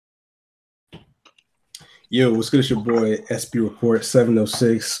Yo, what's good? It's your boy SB Report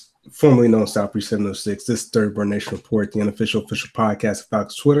 706, formerly known as South Breeze 706. This is Third Bird Nation Report, the unofficial official podcast of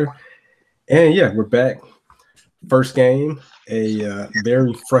Falcons Twitter. And yeah, we're back. First game, a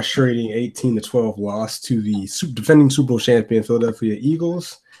very frustrating 18-12 loss to the defending Super Bowl champion Philadelphia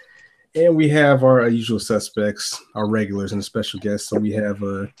Eagles. And we have our usual suspects, our regulars, and a special guest. So we have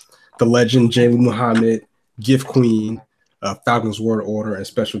the legend, Jaylee Muhammad, Gift Queen, Falcons Word Order, and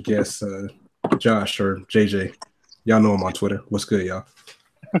special guest, Josh or JJ. Y'all know him on Twitter. What's good, y'all?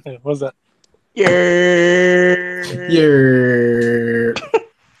 What's that? Yeah.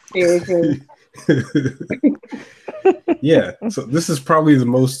 Yeah. So this is probably the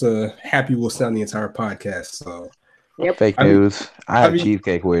most happy we'll sound the entire podcast. So yep. Fake news. I have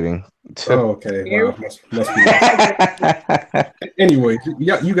cheesecake waiting. Oh, okay. Wow. Must be. Anyway,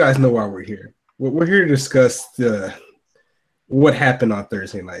 you guys know why we're here. We're here to discuss what happened on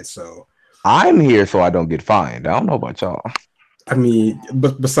Thursday night. So I'm here so I don't get fined. I don't know about y'all. I mean,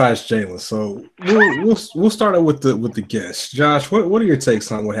 but besides Jalen, so we'll start out with the guests. Josh, what are your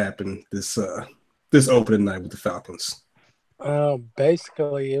takes on what happened this opening night with the Falcons?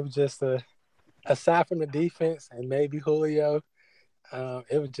 Basically, it was just aside from the defense and maybe Julio,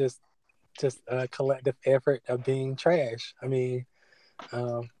 it was just a collective effort of being trash. I mean,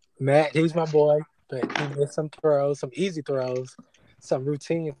 Matt, he's my boy, but he missed some throws, some easy throws, some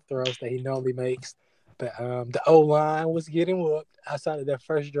routine throws that he normally makes. But the O-line was getting whooped outside of that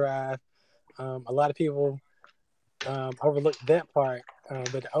first drive. A lot of people overlooked that part,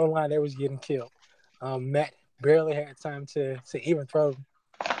 but the O-line, they was getting killed. Matt barely had time to even throw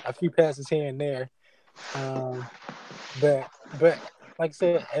a few passes here and there. But like I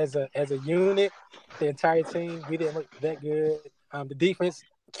said, as a unit, the entire team, we didn't look that good. The defense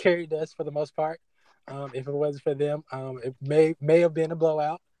carried us for the most part. If it wasn't for them, it may have been a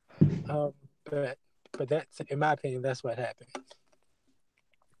blowout. But that's, in my opinion, that's what happened.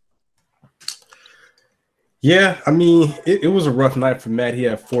 Yeah, I mean, it was a rough night for Matt. He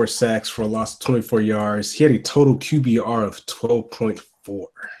had 4 sacks for a loss of 24 yards. He had a total QBR of 12.4.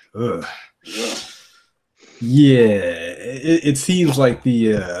 Ugh. Yeah, it seems like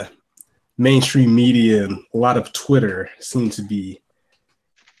the mainstream media and a lot of Twitter seem to be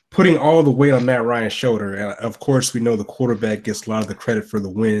putting all the weight on Matt Ryan's shoulder. And of course, we know the quarterback gets a lot of the credit for the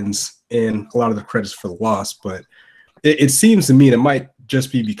wins and a lot of the credits for the loss. But it seems to me it might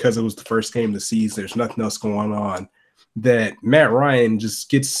just be because it was the first game of the season. There's nothing else going on that Matt Ryan just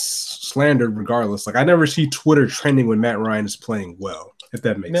gets slandered regardless. Like, I never see Twitter trending when Matt Ryan is playing well, if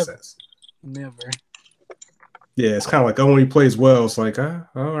that makes sense. Never. Yeah, it's kind of like, when he plays well, it's like, all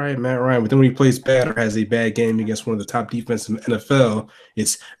right, Matt Ryan. But then when he plays bad or has a bad game against one of the top defenses in the NFL,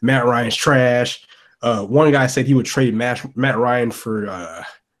 it's Matt Ryan's trash. One guy said he would trade Matt Ryan for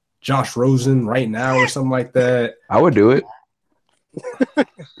Josh Rosen right now or something like that. I would do it.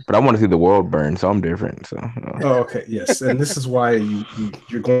 But I want to see the world burn, so I'm different. So. Oh, okay, yes, and this is why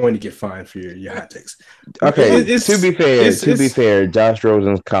you're going to get fined for your hot takes. Okay, to be fair, Josh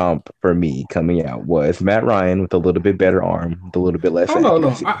Rosen's comp for me coming out was Matt Ryan with a little bit better arm, with a little bit less.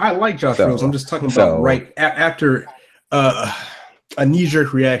 No, I like Josh Rosen. I'm just talking about right after a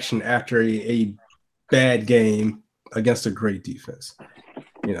knee-jerk reaction after a bad game against a great defense.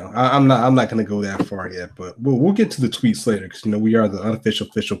 You know, I'm not going to go that far yet, but we'll get to the tweets later because, you know, we are the unofficial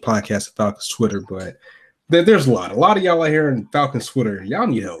official podcast of Falcons Twitter. But there's a lot of y'all out here in Falcons Twitter. Y'all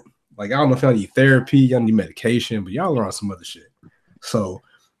need help. Like, I don't know if y'all need therapy, y'all need medication, but y'all are on some other shit. So,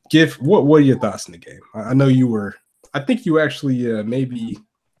 what are your thoughts in the game? I know you were. I think you actually maybe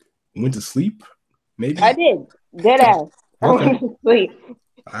went to sleep. Maybe I did. Dead ass. I went to sleep.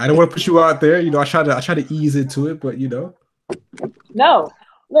 I don't want to put you out there. You know, I try to ease into it, but you know. No.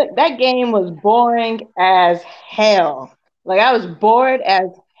 Look, that game was boring as hell. Like, I was bored as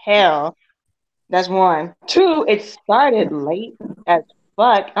hell. That's one. 2, it started late as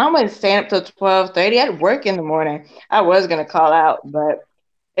fuck. I'm going to stay up till 12:30. I had work in the morning. I was going to call out, but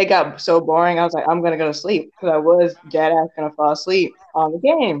it got so boring. I was like, I'm going to go to sleep because I was dead ass going to fall asleep on the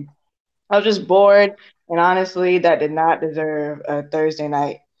game. I was just bored, and honestly, that did not deserve a Thursday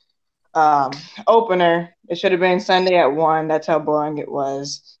night opener. It should have been Sunday at 1. That's how boring it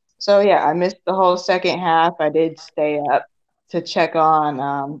was. So yeah, I missed the whole second half. I did stay up to check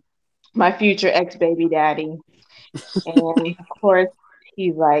on my future ex-baby daddy, and of course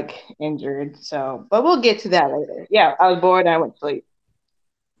he's like injured. So, but we'll get to that later. Yeah, I was bored and I went to sleep.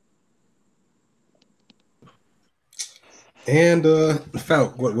 And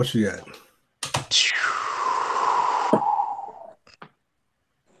Falk, what you got?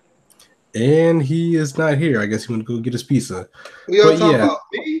 And he is not here. I guess he went to go get his pizza. Y'all talking about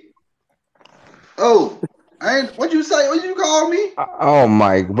me? Oh, What'd you say? What'd you call me? Oh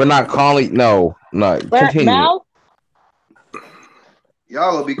my! We're not calling. No. Burnt Continue. mouth.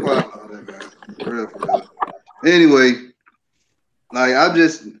 Y'all will be quiet about that, man. For real. Anyway, like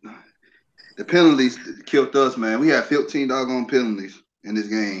the penalties killed us, man. We had 15 doggone penalties in this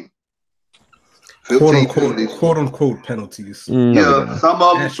game. 15 quote unquote penalties. No, some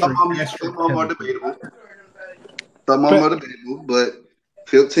of them are debatable. Some of them are debatable, but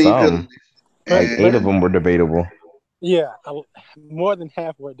 15 penalties. Like 8 of them were debatable. Yeah, more than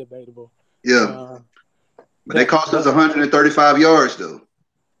half were debatable. Yeah, but they cost us 135 yards though.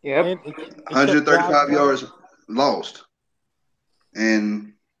 Yep, 135 yards lost.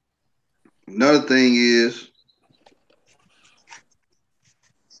 And another thing is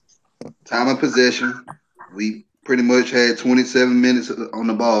time of possession. We pretty much had 27 minutes on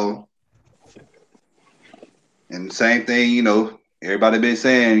the ball. And same thing, everybody been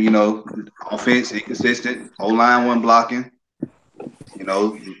saying, offense inconsistent, O-line wasn't blocking.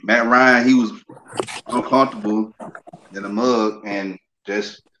 Matt Ryan, he was uncomfortable in the mug and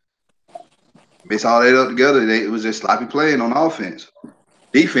just mix all that up together. It was just sloppy playing on offense.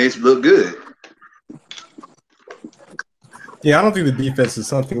 Defense looked good. Yeah, I don't think the defense is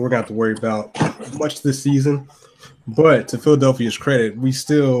something we're going to have to worry about much this season. But to Philadelphia's credit, we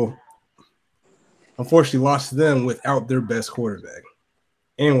still unfortunately lost to them without their best quarterback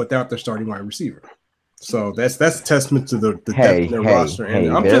and without their starting wide receiver. So that's a testament to the depth in their roster.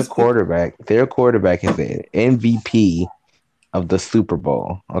 And their quarterback is the MVP of the Super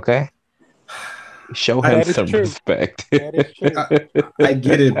Bowl. Okay, show him some respect. That is true. I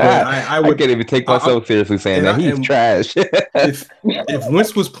get it, but I can't even take myself seriously saying that he's trash. if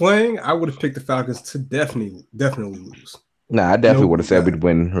Wentz was playing, I would have picked the Falcons to definitely lose. Nah, I definitely would have said we'd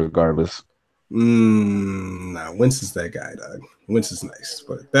win regardless. Nah, Wentz is that guy, dog. Wentz is nice,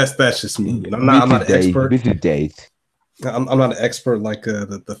 but that's just me. I'm not an expert. Busy days. I'm not an expert like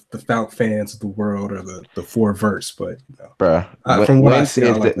the Falcon fans of the world or the four Verts, but bruh, from what Wentz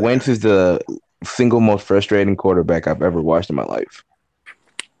Wentz is the single most frustrating quarterback I've ever watched in my life.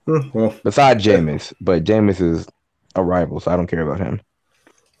 Well, besides Jameis, but Jameis is a rival, so I don't care about him.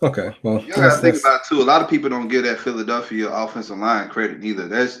 Okay, well, you gotta think about it too. A lot of people don't give that Philadelphia offensive line credit either.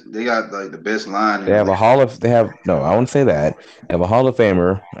 They got like the best line. They have I wouldn't say that. They have a Hall of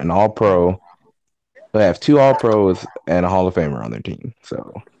Famer, an All Pro. They have 2 All Pros and a Hall of Famer on their team.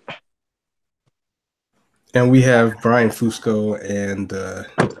 So, and we have Brian Fusco and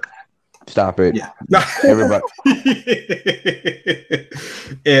stop it. Yeah, everybody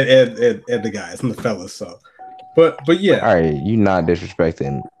and the guys and the fellas. So. But yeah. All right, you not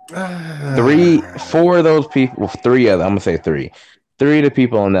disrespecting 4 of those people. Well, 3 of them. I'm gonna say 3. 3 of the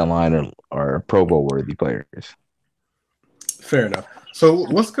people on that line are Pro Bowl worthy players. Fair enough. So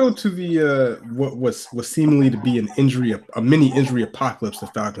let's go to the what was seemingly to be a mini injury apocalypse the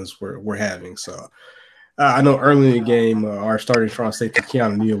Falcons were having. So I know early in the game, our starting strong safety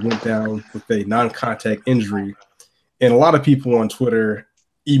Keanu Neal went down with a non-contact injury, and a lot of people on Twitter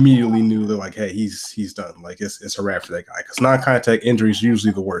immediately knew they're like, hey, he's done. Like it's a wrap for that guy because non-contact injuries are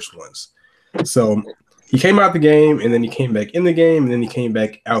usually the worst ones. So he came out the game, and then he came back in the game, and then he came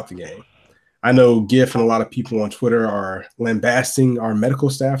back out the game. I know Giff and a lot of people on Twitter are lambasting our medical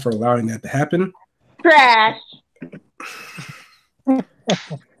staff for allowing that to happen. Trash.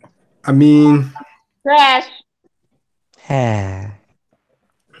 I mean, trash. Trash.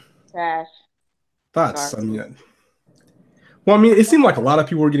 Thoughts? Sorry. I mean, it seemed like a lot of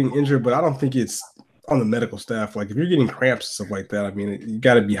people were getting injured, but I don't think it's on the medical staff. Like, if you're getting cramps and stuff like that, I mean, you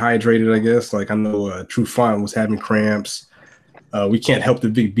got to be hydrated, I guess. Like, I know True Font was having cramps. We can't help the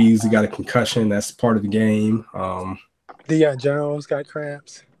big B's. He got a concussion. That's part of the game. Deion Jones got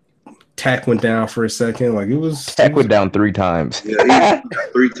cramps. Tack went down for a second. Like, Tack went down 3 times. Yeah,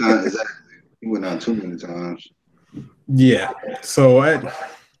 3 times. Exactly. He went down too many times. Yeah. So, I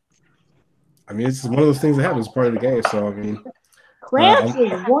mean, it's one of those things that happens part of the game. So, I mean, cramps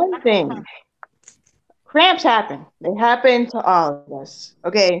is one thing. Cramps happen. They happen to all of us.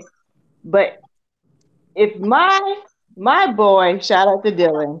 Okay. But if my boy, shout out to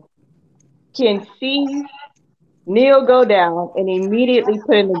Dylan, can see Neil go down and immediately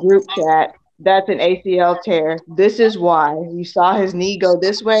put in the group chat, that's an ACL tear. This is why. You saw his knee go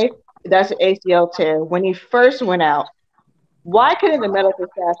this way. That's an ACL tear. When he first went out, why couldn't the medical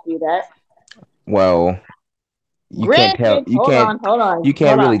staff do that? Well, you can't tell. You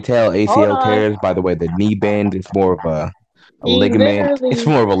can't really tell ACL tears by the way the knee bend. It's more of a ligament. It's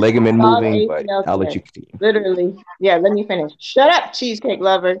more of a ligament moving. But I'll let you continue. Literally, yeah. Let me finish. Shut up, cheesecake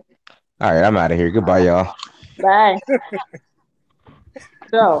lover. All right, I'm out of here. Goodbye, y'all. Bye.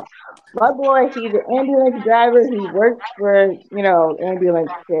 So, My boy, he's an ambulance driver. He works for,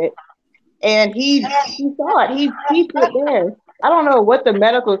 ambulance shit. And he saw it. He pieced it there. I don't know what the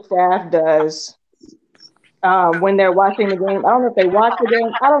medical staff does when they're watching the game. I don't know if they watch the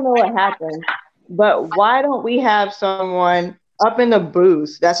game. I don't know what happened. But why don't we have someone up in the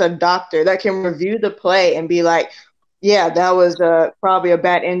booth that's a doctor that can review the play and be like, yeah, that was probably a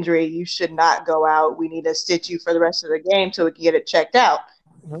bad injury. You should not go out. We need to stitch you for the rest of the game so we can get it checked out.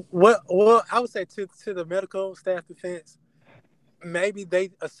 Well, I would say to the medical staff defense, maybe they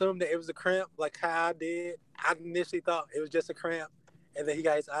assumed that it was a cramp, like how I did. I initially thought it was just a cramp, and then he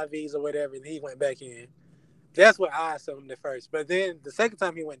got his IVs or whatever, and he went back in. That's what I assumed at first. But then the second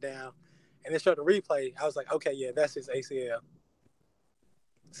time he went down, and they showed the replay, I was like, okay, yeah, that's his ACL.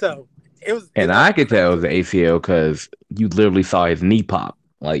 So it was. And I could tell it was the ACL because you literally saw his knee pop.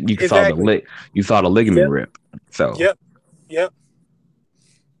 Like you exactly. saw the ligament rip. So Yep.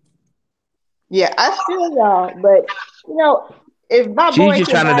 Yeah, I feel y'all, but if my boy she's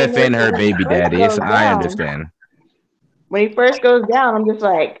just trying to defend her baby daddy. I understand. When he first goes down, I'm just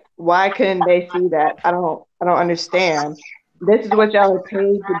like, why couldn't they see that? I don't understand. This is what y'all are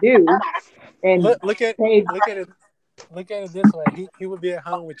paid to do. And look at it this way. He would be at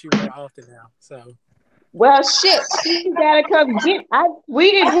home with you more often now. So well, shit, he gotta come get. I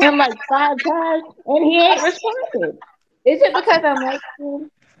tweeted him like 5 times, and he ain't responded. Is it because I'm like him?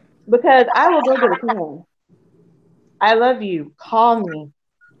 Because I will go get a can. I love you. Call me.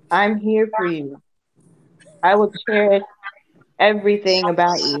 I'm here for you. I will cherish everything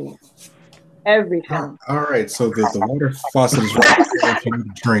about you. Everything. All right. So the water faucet is right for you to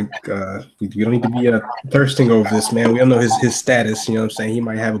drink. You don't need to be thirsting over this, man. We don't know his status. You know what I'm saying? He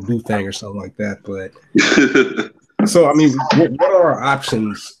might have a boo thing or something like that. But so I mean, what are our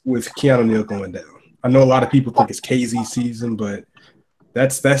options with Keanu Neal going down? I know a lot of people think it's KZ season, but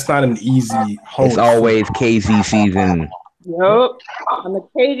that's not an easy hold. It's always KZ season. Yep. I'm a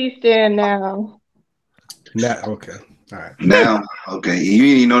KZ stan now. Okay. All right. Now, okay.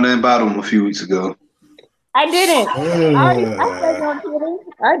 You didn't know nothing about him a few weeks ago. I didn't. I said on Twitter.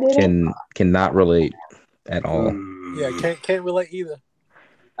 I didn't. Cannot relate at all. Yeah, can't relate either.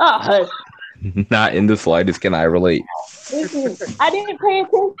 Oh, hush. Not in the slightest can I relate. Listen, I didn't pay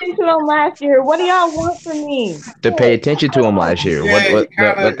attention to him last year. What do y'all want from me? To pay attention to him last year. Yeah,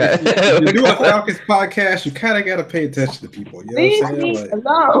 if you do a Falcons podcast, you kind of got to pay attention to people. You know Leave what I'm me saying?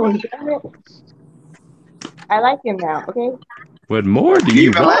 alone. I like him now, okay? What more do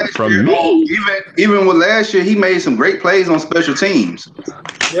you want from me? Even with last year, he made some great plays on special teams.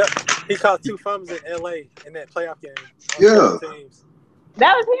 Yep. He caught 2 fumbles in LA in that playoff game. Yeah.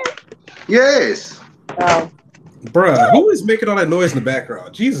 That was him? Yes. Oh. Bruh, who is making all that noise in the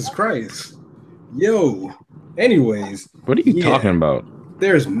background? Jesus Christ. Yo. Anyways. What are you talking about?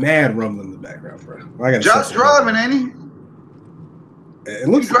 There's mad rumbling in the background, bro. Josh driving, ain't he? It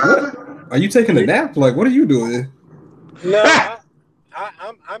looks driving. Are you taking a nap? Like, what are you doing? No,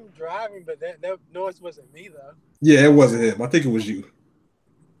 I'm driving, but that noise wasn't me though. Yeah, it wasn't him. I think it was you.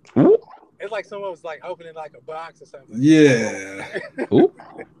 It's like someone was like opening like a box or something. Yeah.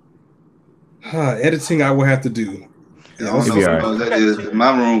 Editing, I will have to do. Yeah, I don't know what that is.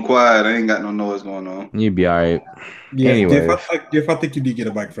 My room quiet. I ain't got no noise going on. You'd be all right. Yeah, if I think you did get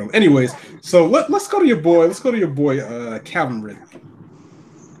a microphone. Anyways, so let's go to your boy. Let's go to your boy, Calvin Ridley,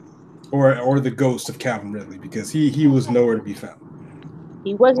 or the ghost of Calvin Ridley, because he was nowhere to be found.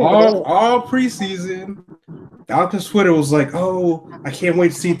 He wasn't all preseason. Falcons Twitter was like, "Oh, I can't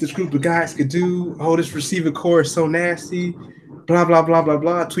wait to see what this group of guys could do. Oh, this receiver core is so nasty." Blah blah blah blah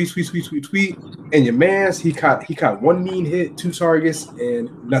blah. Tweet. And your man's he caught 1 mean hit, 2 targets, and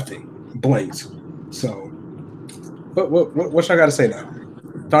nothing. Blanked. So, what y'all got to say now?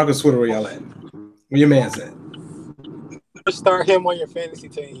 Falcons Twitter, where y'all at? Where your man's at? Start him on your fantasy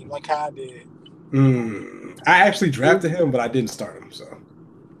team, like how I did. I actually drafted him, but I didn't start him. So,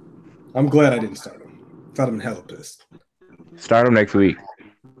 I'm glad I didn't start him. Thought I'd been hella pissed. Start him next week.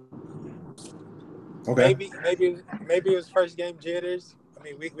 Okay. Maybe it was first game jitters. I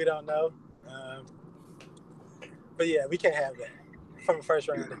mean, we don't know. But yeah, we can't have that from the first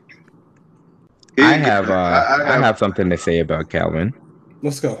round. I have something to say about Calvin.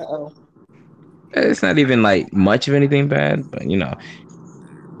 Let's go. Uh-oh. It's not even like much of anything bad, but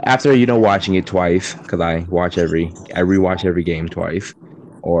after watching it twice, because I rewatch every game twice,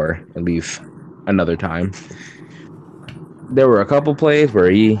 or at least another time. There were a couple plays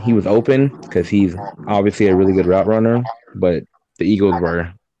where he was open because he's obviously a really good route runner, but the Eagles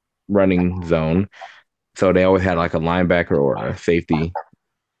were running zone, so they always had like a linebacker or a safety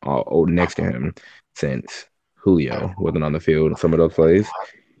next to him since Julio wasn't on the field in some of those plays.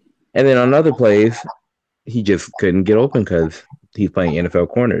 And then on other plays, he just couldn't get open because he's playing NFL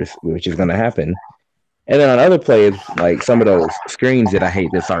corners, which is going to happen. And then on other plays, like some of those screens that I hate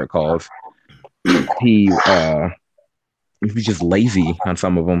that Sark calls, he was just lazy on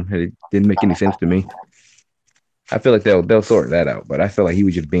some of them. It didn't make any sense to me. I feel like they'll sort that out, but I feel like he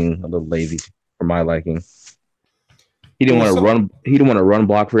was just being a little lazy for my liking. He didn't want to run. He didn't want to run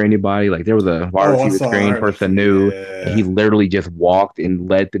block for anybody. Like there was a wide receiver screen, person knew, and he literally just walked and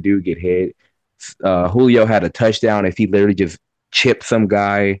let the dude get hit. Julio had a touchdown if he literally just chipped some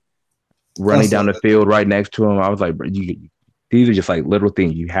guy running down the field right next to him. I was like, bro, these are just like little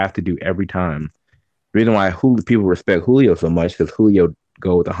things you have to do every time. The reason why people respect Julio so much because Julio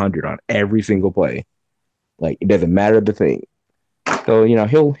goes 100 on every single play. Like it doesn't matter the thing. So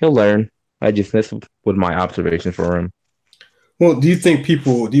he'll learn. This was my observation for him. Well, do you think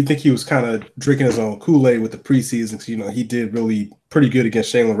he was kind of drinking his own Kool-Aid with the preseason? Because, he did really pretty good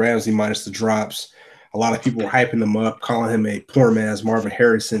against Jalen Ramsey minus the drops. A lot of people were hyping him up, calling him a poor man's Marvin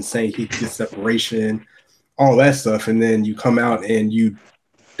Harrison, saying he could get separation, all that stuff. And then you come out and you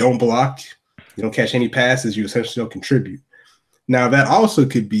don't block, you don't catch any passes, you essentially don't contribute. Now, that also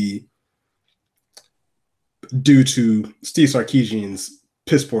could be due to Steve Sarkisian's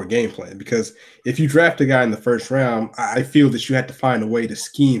piss poor game plan, because if you draft a guy in the first round, I feel that you have to find a way to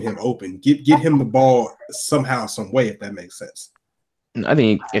scheme him open, get him the ball somehow, some way, if that makes sense. I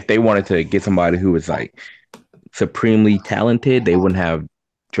think if they wanted to get somebody who was like supremely talented, they wouldn't have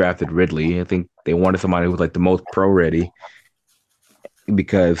drafted Ridley. I think they wanted somebody who was like the most pro ready,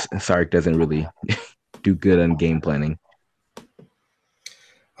 because Sark doesn't really do good on game planning.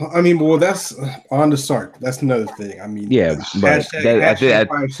 I mean, well, that's on to Sark. That's another thing. I mean, yeah, but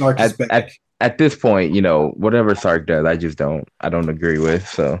at this point, whatever Sark does, I don't agree with.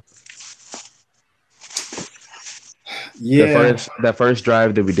 So, yeah, the first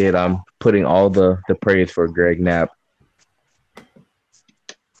drive that we did, I'm putting all the praise for Greg Knapp.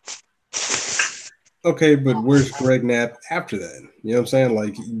 Okay, but where's Greg Knapp after that? You know what I'm saying?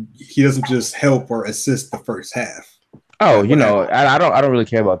 Like, he doesn't just help or assist the first half. Oh, I don't really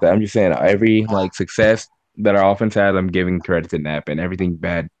care about that. I'm just saying every success that our offense had, I'm giving credit to Knapp, and everything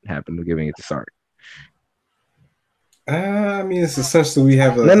bad happened, I'm giving it to Sark. I mean, it's essentially we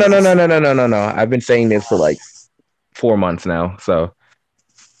have a no. I've been saying this for like 4 months now, so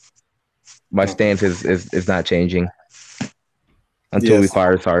my stance is not changing until we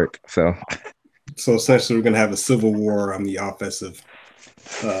fire Sark. So essentially, we're gonna have a civil war on the offensive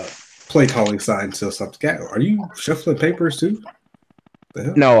play calling side until something. Are you shuffling papers too?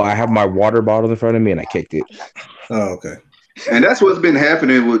 No, I have my water bottle in front of me and I kicked it. Oh, okay. And that's what's been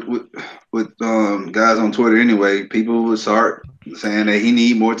happening with guys on Twitter anyway. People would start saying that he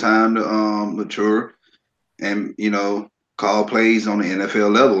need more time to mature and call plays on the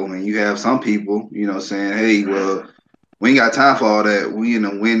NFL level. And you have some people saying, hey, well, we ain't got time for all that. We in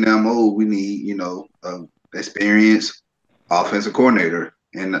a win now mode. We need experienced offensive coordinator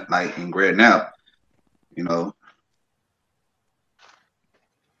and in Greg Knapp.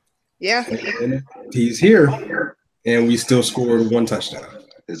 Yeah. And he's here, and we still scored 1 touchdown.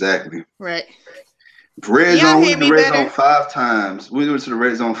 Exactly. Right. Red zone, we went to the red zone 5 times. We went to the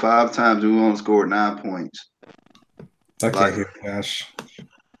red zone 5 times, and we only scored 9 points. I can't hear you, Gosh.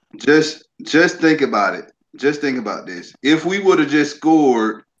 Just think about it. Just think about this. If we would have just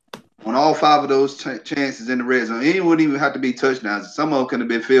scored on all 5 of those chances in the red zone, it wouldn't even have to be touchdowns. Some of them could have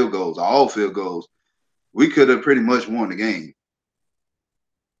been field goals, or all field goals. We could have pretty much won the game.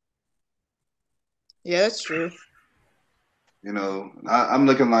 Yeah, that's true. I'm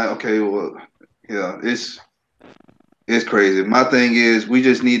looking like, okay, well, yeah, it's crazy. My thing is, we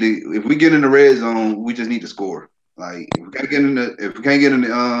just need to. If we get in the red zone, we just need to score. Like, if we can't get in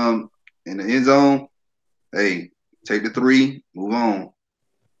the end zone, hey, take the 3, move on.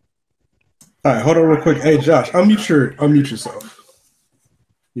 All right, hold on real quick. Hey, Josh, unmute yourself.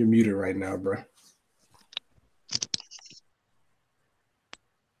 You're muted right now, bro.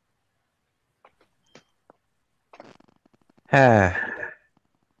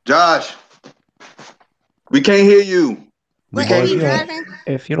 Josh, we can't hear you. What, are you driving?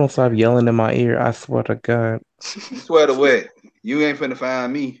 If you don't stop yelling in my ear, I swear to God. Swear to what? You ain't finna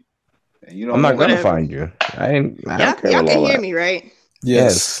find me. And you don't. I'm not gonna find you. Y'all can hear me, right?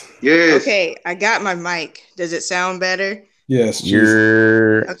 Yes. Okay, I got my mic. Does it sound better? Yes.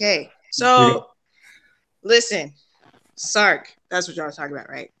 Okay. So, listen, Sark. That's what y'all are talking about,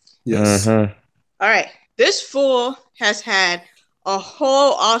 right? Yes. All right. This fool has had a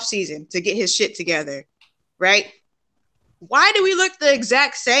whole offseason to get his shit together, right? Why do we look the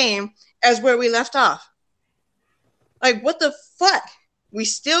exact same as where we left off? Like, what the fuck? We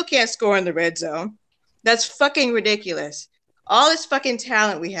still can't score in the red zone. That's fucking ridiculous. All this fucking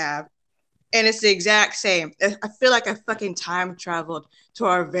talent we have, and it's the exact same. I feel like I fucking time traveled to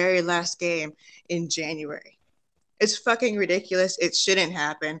our very last game in January. It's fucking ridiculous. It shouldn't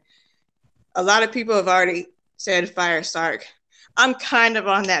happen. A lot of people have already said fire Sark. I'm kind of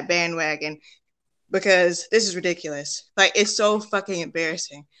on that bandwagon because this is ridiculous. Like, it's so fucking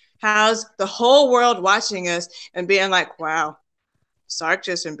embarrassing. How's the whole world watching us and being like, wow, Sark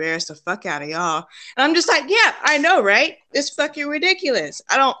just embarrassed the fuck out of y'all. And I'm just like, yeah, I know, right? It's fucking ridiculous.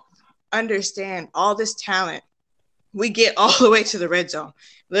 I don't understand all this talent. We get all the way to the red zone.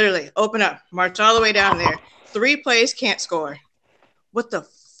 Literally, open up, march all the way down there. 3 plays, can't score. What the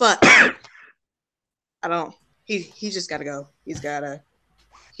fuck? I don't. He just got to go. He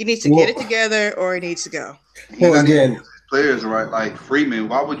needs to get it together, or he needs to go. Well, again, players, right? Like Freeman.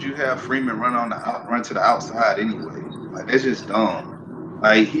 Why would you have Freeman run to the outside anyway? Like, that's just dumb.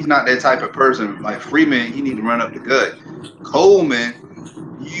 Like, he's not that type of person. Like Freeman, he need to run up the gut.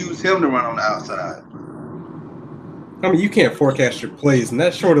 Coleman, use him to run on the outside. I mean, you can't forecast your plays, and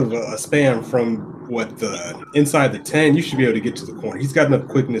that's short of a span from the inside the 10. You should be able to get to the corner. He's got enough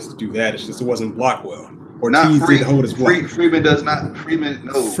quickness to do that. It's just it wasn't blocked well. Or not Tees didn't hold his block. Freeman does not. Freeman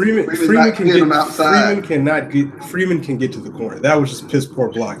can get on the outside. Freeman can get to the corner. That was just piss poor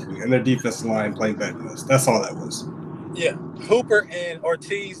blocking, and their defensive line playing better than us. That's all that was. Yeah, Hooper and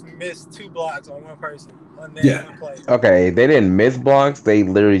Ortiz missed 2 blocks on one person on that play. Okay, they didn't miss blocks. They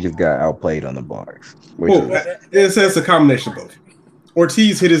literally just got outplayed on the blocks. It's a combination of both.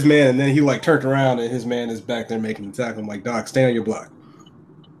 Ortiz hit his man, and then he turned around, and his man is back there making the tackle. I'm like, Doc, stay on your block.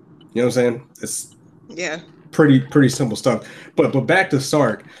 You know what I'm saying? It's pretty simple stuff. But back to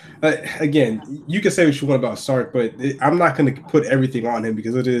Sark. Again, you can say what you want about Sark, but I'm not going to put everything on him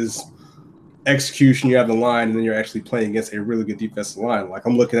because it is execution. You have the line, and then you're actually playing against a really good defensive line. Like,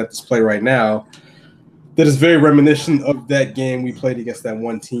 I'm looking at this play right now that is very reminiscent of that game we played against that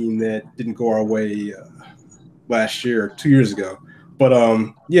one team that didn't go our way last year, 2 years ago. But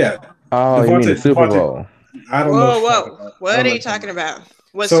yeah. Oh, you mean the Super Bowl? I don't know. Whoa! What are you talking about?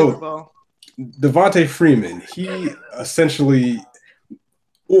 What Super Bowl? Devontae Freeman. He essentially.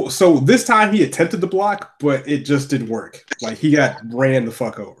 So this time he attempted to block, but it just didn't work. Like, he got ran the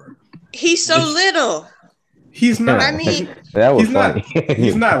fuck over. He's so little. He's not. I mean, that was funny.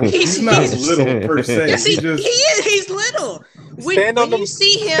 He's not little per se. Yes, he is. He's little. When you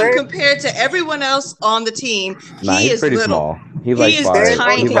see him compared to everyone else on the team, he is pretty little. Small. He's like he 5.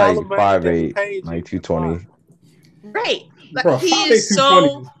 Tiny. He's like 5'8", like 220. Right. Like, bro, he is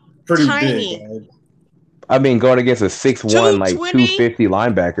so tiny. Big, I mean, going against a 6'1", like 250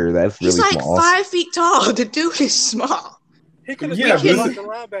 linebacker, that's really small. He's like 5 feet tall. The dude is small. He could have blocked the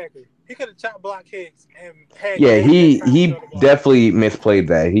linebacker. He could have chopped block hits and had. Yeah, he definitely misplayed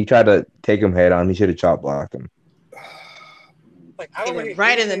that. He tried to take him head on. He should have chop blocked him. Like, I don't know,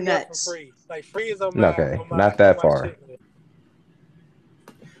 right in the nuts. Free. Like, Free is on my, okay, not that far.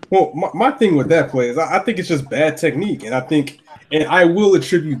 Well, my thing with that play is I think it's just bad technique, and I will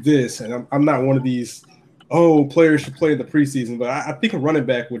attribute this, and I'm not one of these. Players should play in the preseason, but I think a running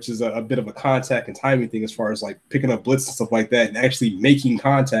back, which is a bit of a contact and timing thing as far as like picking up blitz and stuff like that and actually making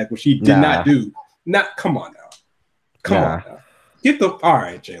contact, which he did not do. Come on now. Come on now. All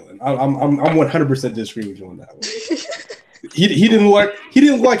right, Jalen. I'm 100% disagreeing with you on that one. He didn't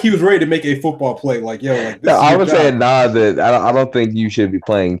look like he was ready to make a football play. Like, yo, like this. No, I was saying that I don't think you should be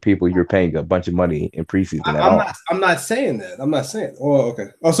playing people you're paying a bunch of money in preseason at all. I'm not saying that. I'm not saying. Oh, okay.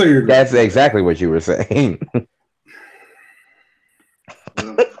 Oh, so you're. That's exactly what you were saying.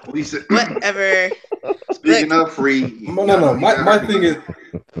 Whatever. Speaking of Free. No. My thing is.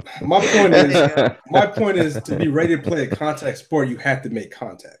 My point is to be ready to play a contact sport, you have to make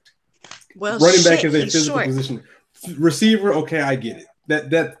contact. Well, running back is a physical position. Receiver, okay, I get it.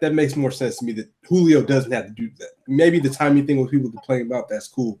 That makes more sense to me that Julio doesn't have to do that. Maybe the timing thing with people complaining about, that's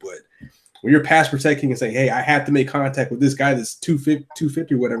cool, but when you're pass protecting and saying, hey, I have to make contact with this guy that's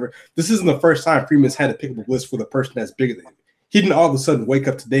 250 or whatever, this isn't the first time Freeman's had to pick up a blitz with a person that's bigger than him. He didn't all of a sudden wake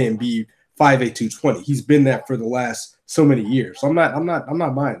up today and be 5'8", 220. He's been that for the last so many years. So I'm not buying that.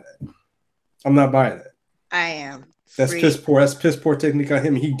 I'm not buying that. I am. That's piss poor. That's piss poor technique on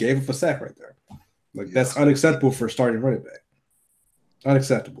him. He gave up a sack right there. Like, that's unacceptable for a starting running back.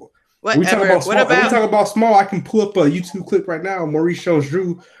 Unacceptable. Whatever. We talk about small. I can pull up a YouTube clip right now. Maurice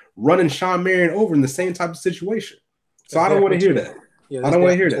Jones-Drew running Sean Marion over in the same type of situation. So I don't want to hear that. I don't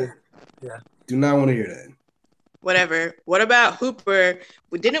want to hear that. Yeah. Do not want to hear that. Whatever. What about Hooper?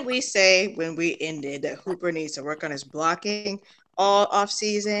 Didn't we say when we ended that Hooper needs to work on his blocking all off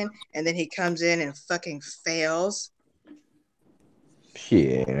season, and then he comes in and fucking fails?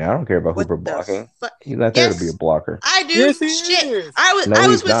 Shit, I don't care about Hooper blocking. He's not there to be a blocker. I do. Yes, he Shit. is. I was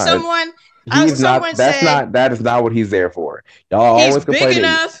with someone. That is not what he's there for. Y'all always complain. He's big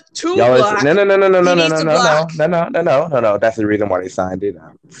enough to block. No. That's the reason why they signed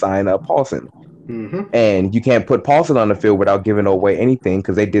Paulson. Mm-hmm. And you can't put Paulson on the field without giving away anything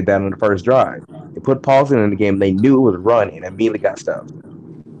because they did that on the first drive. They put Paulson in the game. They knew it was a run and immediately got stuffed.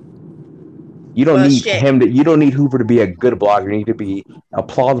 You don't need you don't need Hooper to be a good blocker. You need to be a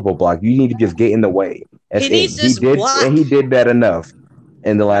plausible blocker. You need to just get in the way. That's it. He did that enough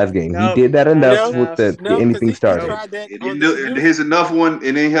in the last game. He did that enough with the anything started. His enough one,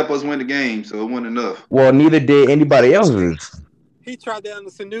 it didn't help us win the game, so it wasn't enough. Well, neither did anybody else's. He tried that on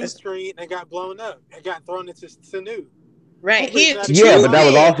the Sanu screen and got blown up. It got thrown into Sanu. Right.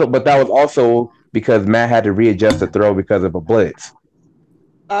 But that was also because Matt had to readjust the throw because of a blitz.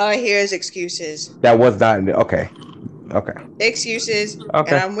 Here's excuses. That was not okay. Excuses.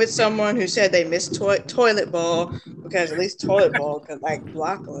 Okay. And I'm with someone who said they missed toilet bowl because at least toilet bowl could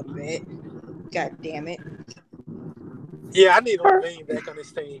block a little bit. God damn it. Yeah, I need Levine back on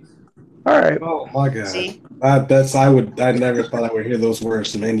this team. All right. Oh my God. See? I never thought I would hear those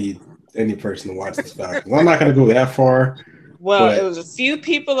words from any person to watch this Falcons. I'm not gonna go that far. Well, it was a few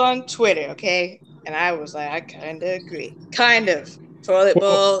people on Twitter, okay? And I was like, I kinda agree. Kind of. Toilet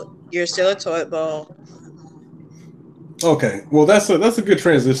bowl, you're still a toilet bowl. Okay. Well, that's a good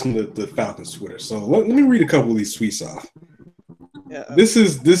transition to the Falcons Twitter. So let me read a couple of these tweets off. Yeah. This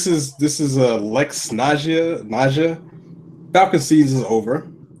is Lex Naja. Falcons season is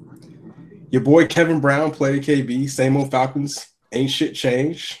over. Your boy Kevin Brown played KB. Same old Falcons. Ain't shit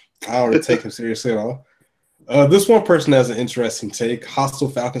changed. I don't really take him seriously at all. This one person has an interesting take. Hostile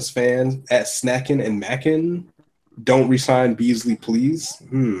Falcons fans at Snackin' and Mackin'. Don't resign Beasley, please.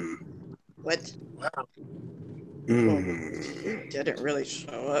 What? Wow. He didn't really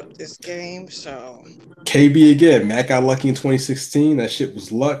show up this game, so. KB again. Matt got lucky in 2016. That shit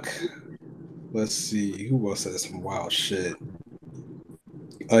was luck. Let's see. Who else has some wild shit?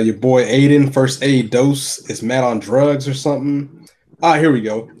 Your boy Aiden, first aid dose. Is Matt on drugs or something? Here we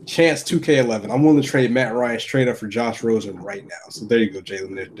go. Chance 2K11. I'm willing to trade Matt Ryan straight up for Josh Rosen right now. So there you go,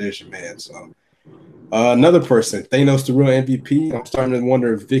 Jalen. There's your man. So another person, Thanos the real MVP. I'm starting to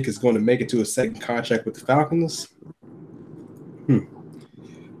wonder if Vic is going to make it to a second contract with the Falcons.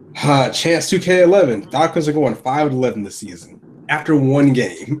 Chance 2K11. Falcons are going 5-11 this season after one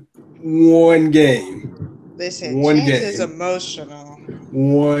game. Listen, Chance is emotional.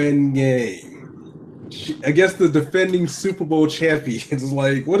 One game against the defending Super Bowl champions.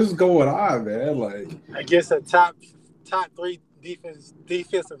 Like, what is going on, man? Like, I guess a top 3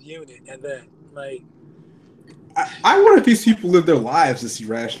 defensive unit, and then I wonder if these people live their lives this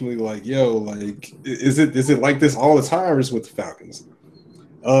irrationally. Like, yo, like, is it like this all the time, or is it with the Falcons?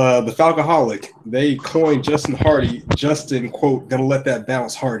 The Falcoholic, they coined Justin Hardy. Justin, quote, gonna let that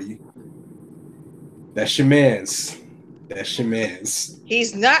bounce, Hardy. That's your man's.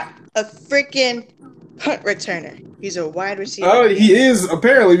 He's not a freaking punt returner. He's a wide receiver. Oh, he is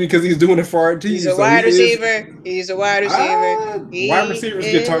apparently because he's doing it for our team. He's a wide receiver. He's a wide receiver. Wide receivers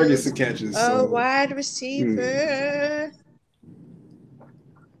get targets and catches. A wide receiver.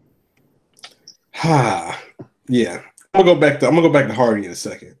 Yeah. I'm gonna go back to Hardy in a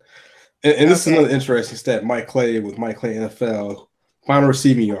second. And this is another interesting stat. Mike Clay with Mike Clay NFL. Final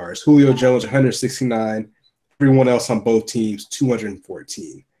receiving yards. Julio Jones 169. Everyone else on both teams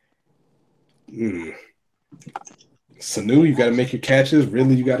 214. Sanu, you got to make your catches.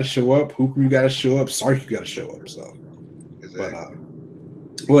 Really, you got to show up. Hooper, you got to show up. Sark, you got to show up. So,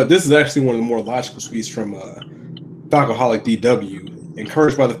 but this is actually one of the more logical tweets from Falcoholic DW.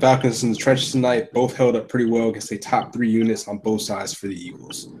 Encouraged by the Falcons in the trenches tonight, both held up pretty well against a top 3 units on both sides for the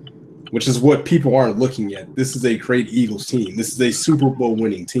Eagles, which is what people aren't looking at. This is a great Eagles team. This is a Super Bowl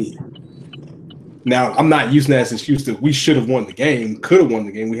winning team. Now, I'm not using that as an excuse that we should have won the game, could have won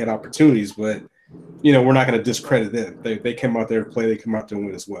the game. We had opportunities, but, we're not going to discredit them. They came out there to play. They came out there to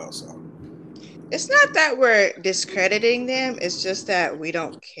win as well. So it's not that we're discrediting them. It's just that we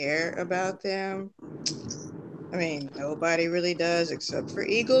don't care about them. I mean, nobody really does except for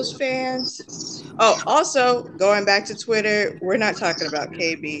Eagles fans. Oh, also, going back to Twitter, we're not talking about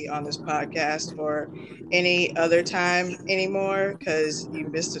KB on this podcast or any other time anymore because you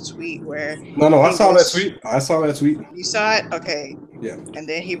missed a tweet where... No, I saw that tweet. You saw it? Okay. Yeah. And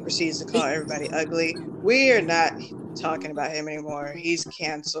then he proceeds to call everybody ugly. We are not talking about him anymore. He's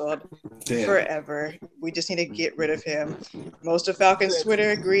canceled forever. We just need to get rid of him. Most of Falcons Twitter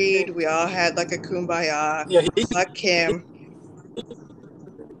agreed. We all had a kumbaya. Yeah, fuck him.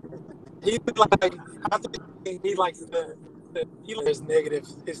 He's like, I think he likes He his negative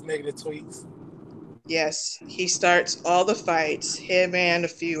tweets. Yes, he starts all the fights. Him and a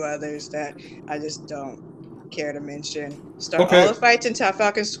few others that I just don't care to mention. Start all the fights in Top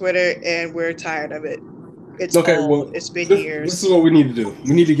Falcon's Twitter, and we're tired of it. It's old. Well, it's been years. This is what we need to do.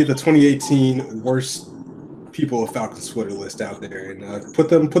 We need to get the 2018 worst people of Falcon's Twitter list out there and put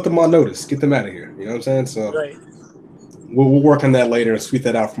them on notice. Get them out of here. You know what I'm saying? So right. We'll work on that later and tweet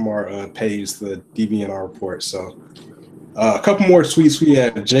that out from our page, the DBNR report. So a couple more tweets. We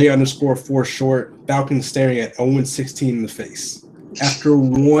have J_4 short. Falcons staring at 0-16 in the face after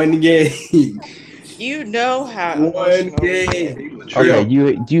one game. You know how one game. Okay,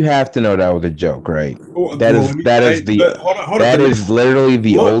 you have to know that was a joke, right? That is literally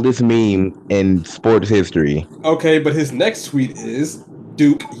the oldest meme in sports history. Okay, but his next tweet is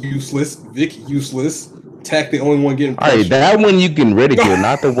Duke useless, Vic useless. Tack the only one getting pressure. All right, that one you can ridicule,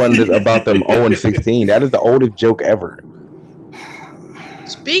 not the one that's about them 0-16. That is the oldest joke ever.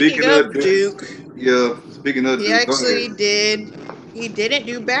 Speaking of Duke, speaking of Duke, he actually he didn't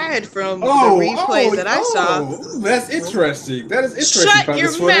do bad from the replays that I saw. That's interesting. That is interesting. Shut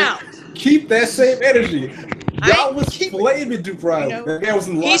your mouth. Keep that same energy. Y'all was flaming Duke Riley. That guy was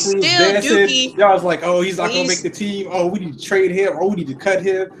in the locker room dancing. Dookie. Y'all was like, he's not going to make the team. We need to trade him. We need to cut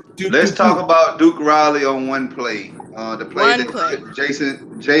him. Let's talk about Duke Riley on one play. The play that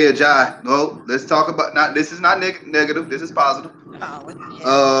Jay Ajay. No, let's talk about this is not negative. This is positive.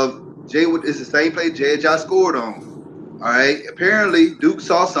 Jay is the same play Jay Ajay scored on. All right. Apparently, Duke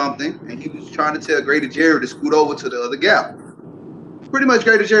saw something, and he was trying to tell Grady Jarrett to scoot over to the other gap. Pretty much,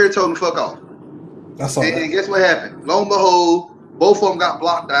 Grady Jarrett told him to fuck off. And guess what happened? Lo and behold, both of them got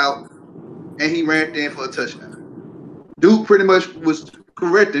blocked out, and he ran in for a touchdown. Duke pretty much was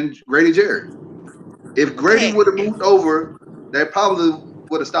correcting Grady Jarrett. If Grady would have moved over, they probably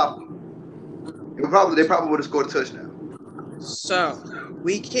would have stopped him. They probably would have scored a touchdown. So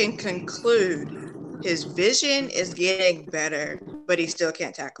we can conclude his vision is getting better, but he still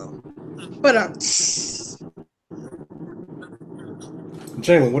can't tackle. But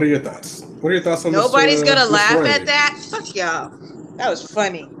Jalen, what are your thoughts? What are your thoughts on Nobody's gonna laugh at that. Fuck y'all. That was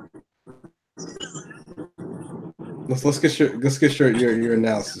funny. Let's get your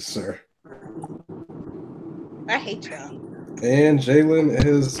analysis, sir. I hate y'all. And Jalen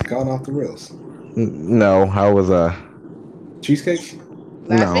has gone off the rails. No, I was cheesecake.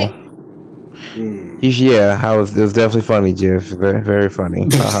 Laughing? No. It was definitely funny, Jeff. Very, very funny.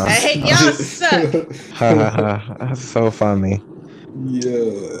 I hate y'all suck. That's so funny.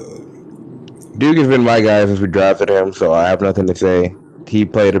 Yeah. Duke has been my guy since we drafted him, so I have nothing to say. He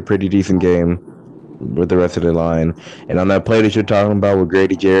played a pretty decent game with the rest of the line. And on that play that you're talking about with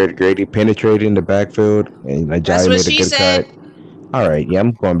Grady Jarrett, Grady penetrating the backfield, and Ajay made a good cut. All right,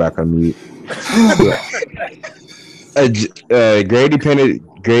 I'm going back on mute.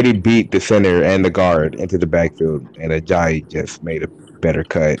 Grady beat the center and the guard into the backfield, and Ajay just made a better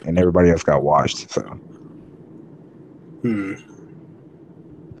cut, and everybody else got washed. So.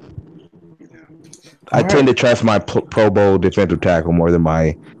 I tend to trust my Pro Bowl defensive tackle more than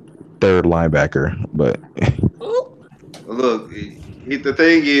my third linebacker, but look, the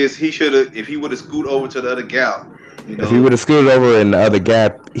thing is, he should have. If he would have scooted over to the other gap, if he would have scooted over in the other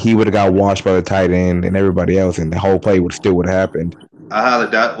gap, he would have got washed by the tight end and everybody else, and the whole play would have happened. I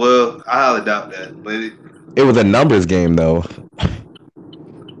highly doubt that, but it was a numbers game, though.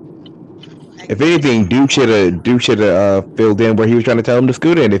 If anything, Duke should have filled in where he was trying to tell him to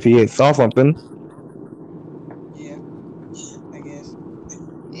scoot in if he saw something. Yeah, I guess.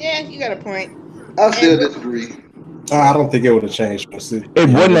 Yeah, you got a point. I still disagree. I don't think it would have changed. It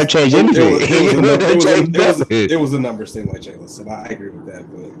wouldn't have changed anything. It was a numbers thing, like Jalen said. I agree with that,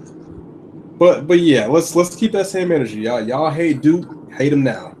 but yeah, let's keep that same energy, y'all. Y'all hate Duke, hate him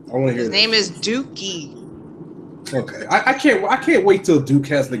now. I want to hear. His name is Dookie. Okay, I can't wait till Duke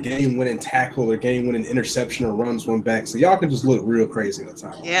has the game-winning tackle or game-winning interception or runs one back, so y'all can just look real crazy at the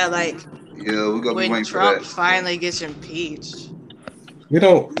time. Yeah, we're gonna when Trump finally gets impeached.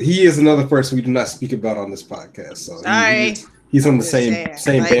 He is another person we do not speak about on this podcast. So sorry, he's on the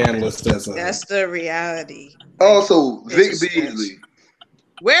same ban list as. That's the reality. Also, Vic Beasley.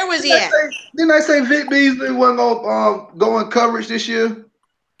 Where was he at? Didn't I say Vic Beasley wasn't gonna go in coverage this year?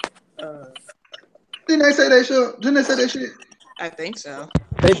 Didn't they say that shit? Didn't they say that shit? I think so.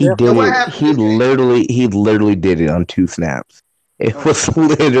 He did it. He literally did it on 2 snaps. It was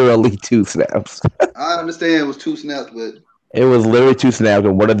literally 2 snaps. I understand it was 2 snaps, but it was literally 2 snaps,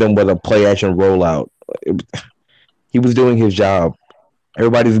 and one of them was a play action rollout. He was doing his job.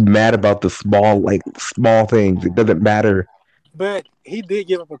 Everybody's mad about the small things. It doesn't matter. But he did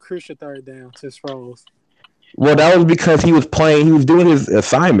give up a crucial third down to Sproles. Well, that was because he was playing. He was doing his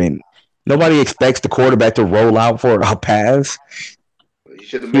assignment. Nobody expects the quarterback to roll out for a pass.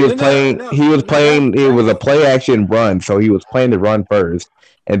 He was playing. He was playing. It was a play action run, so he was playing the run first,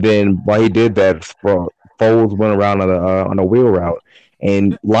 and then while he did that, Foles went around on a wheel route,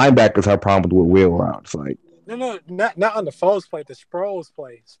 and linebackers have problems with wheel routes. Like no, not on the Foles play. The Sproles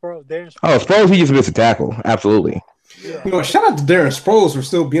play. Darren Sproles. Oh, Sproles, he just missed a tackle. Absolutely. Yeah. You know, shout out to Darren Sproles for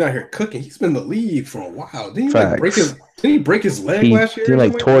still being out here cooking. He's been in the league for a while. Didn't he break his leg last year? He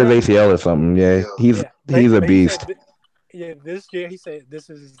tore his ACL or something. Yeah, he's a beast. This year he said this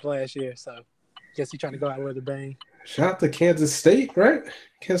is his last year, so guess he's trying to go out with a bang. Shout out to Kansas State, right?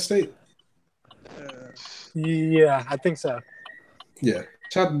 Kansas State. Yeah, I think so. Yeah,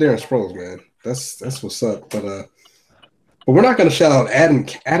 shout out to Darren Sproles, man. That's what's up. But we're not gonna shout out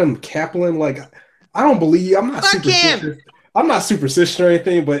Adam Kaplan. Like, I don't believe I'm not superstitious. I'm not superstitious or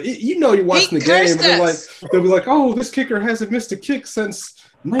anything, but you're watching the game and they'll be like, oh, this kicker hasn't missed a kick since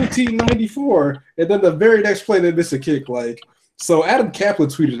 1994, and then the very next play they miss a kick. Like, so Adam Kaplan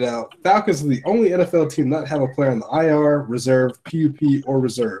tweeted out, Falcons are the only NFL team not have a player on the IR, reserve, PUP, or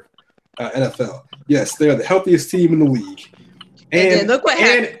reserve NFL. Yes, they are the healthiest team in the league. And look what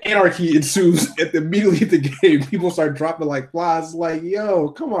happened. Anarchy ensues immediately at the game. People start dropping like flies. Like, yo,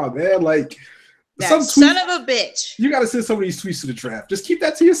 come on, man. Like, that son of a bitch. You got to send some of these tweets to the draft. Just keep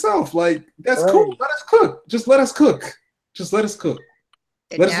that to yourself. Like, that's cool. Let us cook. Just let us cook.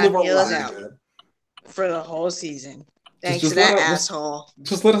 Let us live our lives, man. For the whole season. Thanks to that asshole.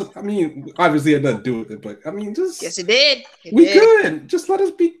 Just let us. I mean, obviously, it had nothing to do with it, but I mean, just yes, it did. We could just let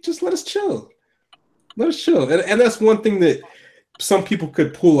us be. Just let us chill. Let us chill, and that's one thing that some people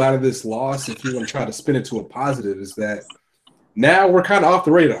could pull out of this loss, if you want to try to spin it to a positive, is that now we're kind of off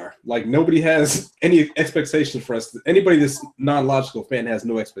the radar. Like, nobody has any expectations for us. Anybody that's non-logical fan has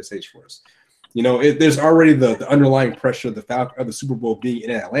no expectation for us. You know, there's already the underlying pressure of the Super Bowl being in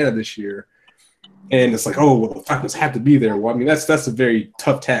Atlanta this year. And it's like, oh, well, the Falcons have to be there. Well, I mean, that's a very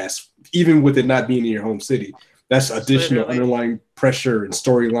tough task, even with it not being in your home city. That's additional underlying pressure and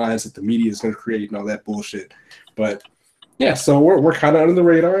storylines that the media is going to create and all that bullshit. But yeah, so we're kind of under the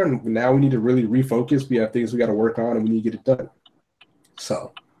radar, and now we need to really refocus. We have things we got to work on, and we need to get it done.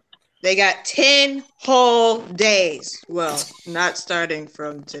 So they got 10 whole days. Well, not starting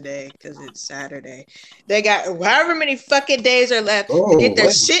from today because it's Saturday. They got however many fucking days are left to get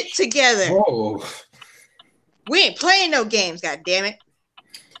their shit together. Oh. We ain't playing no games, god damn it.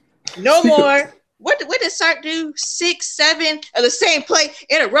 No more. What did Sark do? 6, 7 of the same play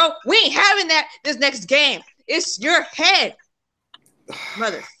in a row? We ain't having that this next game. It's your head,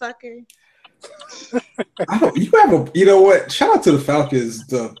 motherfucker. You know what? Shout out to the Falcons.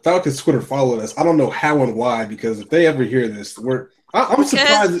 The Falcons Twitter followed us. I don't know how and why, because if they ever hear this, I'm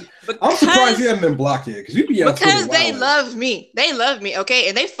surprised. I'm surprised you haven't been blocked yet, because you'd be out because they love me. They love me, okay?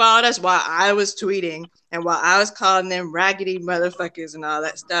 And they followed us while I was tweeting and while I was calling them raggedy motherfuckers and all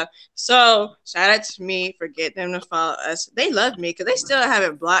that stuff. So shout out to me for getting them to follow us. They love me because they still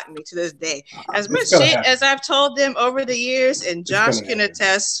haven't blocked me to this day. As much shit as I've told them over the years, and Josh can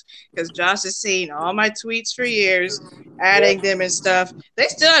attest, because Josh has seen all my tweets for years, adding them and stuff. They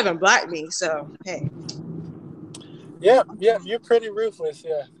still haven't blocked me. So hey. Yeah, you're pretty ruthless.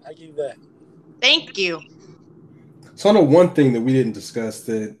 Yeah, I give you that. Thank you. So I know one thing that we didn't discuss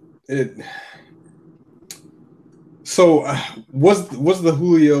was the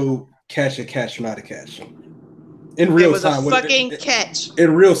Julio catch a catch or not a catch? In real time, it was a fucking catch.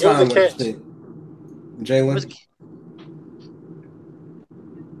 In real time, what do you think? Jalen?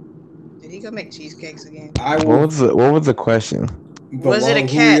 Did he go make cheesecakes again? What was the question? Was it a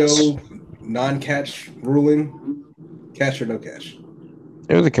catch? Julio non-catch ruling? Catch or no catch?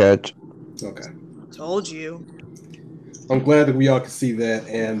 It was a catch. Okay. Told you. I'm glad that we all can see that,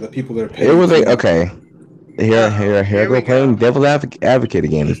 and the people that are paying. It was okay. Here I go playing devil's advocate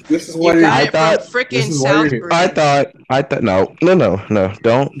again. This is why I thought freaking Southbury. I thought no.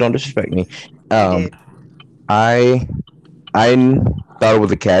 Don't disrespect me. I thought it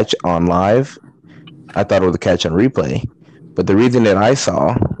was a catch on live. I thought it was a catch on replay. But the reason that I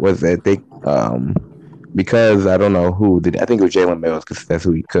saw was that they because I don't know who did. I think it was Jalen Mills because that's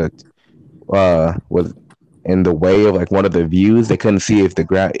who he cooked. Was in the way of like one of the views. They couldn't see if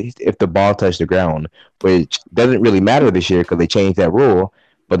the ball touched the ground, which doesn't really matter this year because they changed that rule.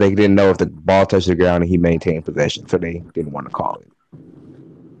 But they didn't know if the ball touched the ground and he maintained possession, so they didn't want to call it,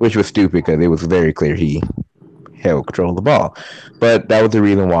 which was stupid because it was very clear he held control of the ball. But that was the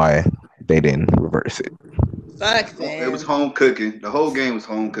reason why they didn't reverse it. Fuck man. It was home cooking. The whole game was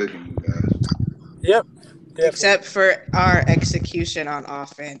home cooking, you guys. Yep. Except for our execution on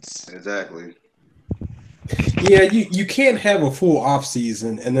offense. Exactly. Yeah, you can't have a full off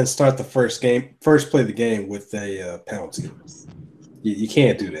season and then start the first play the game with a penalty. You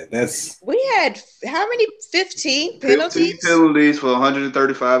can't do that. We had how many? 15 penalties? 15 penalties for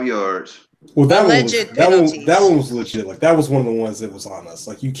 135 yards. Well, that one was legit. Like that was one of the ones that was on us.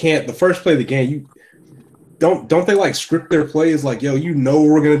 Like you can't the first play of the game. You don't they like script their plays like, yo, you know what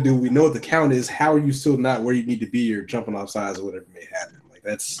we're gonna do. We know what the count is. How are you still not where you need to be or jumping off sides or whatever may happen? Like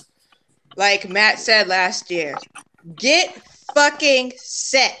that's like Matt said last year. Get fucking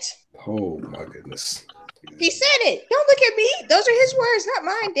set. Oh my goodness. He said it. Don't look at me. Those are his words, not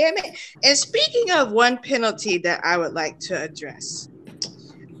mine, damn it. And speaking of one penalty that I would like to address.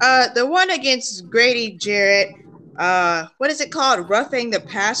 The one against Grady Jarrett, what is it called? Roughing the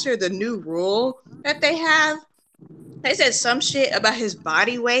passer, the new rule that they have. They said some shit about his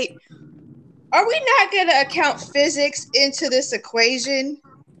body weight. Are we not going to account physics into this equation?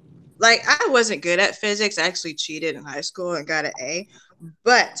 Like, I wasn't good at physics. I actually cheated in high school and got an A.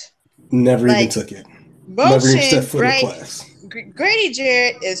 But never even took it. Motion, never even right? Class. Grady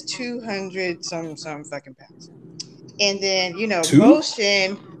Jarrett is 200 some fucking pounds. And then,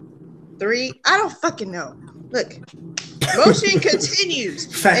 motion 3. I don't fucking know. Look, motion continues.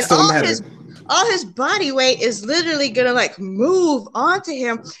 Facts don't matter. All his body weight is literally gonna like move onto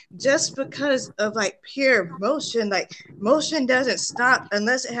him just because of like pure motion. Like motion doesn't stop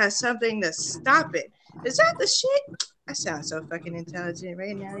unless it has something to stop it. Is that the shit? I sound so fucking intelligent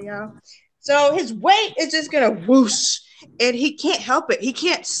right now, y'all. So his weight is just gonna whoosh, and he can't help it. He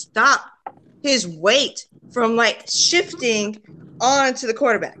can't stop his weight from like shifting onto the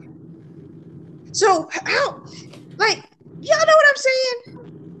quarterback. So how, like, y'all know what I'm saying?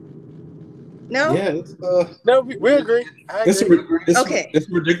 No. Yeah. No, we agree. It's a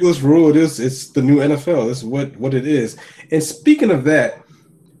ridiculous rule. It's the new NFL. This is what it is. And speaking of that,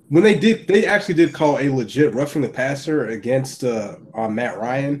 when they actually did call a legit roughing the passer against Matt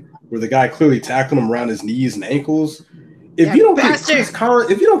Ryan, where the guy clearly tackled him around his knees and ankles. If you don't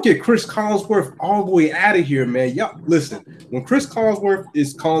get Chris Collinsworth all the way out of here, man, y'all listen. When Chris Collinsworth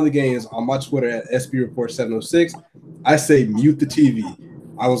is calling the games on my Twitter at SB Report 706, I say mute the TV.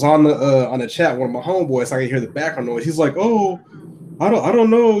 I was on the chat, one of my homeboys, I could hear the background noise. He's like, "Oh, I don't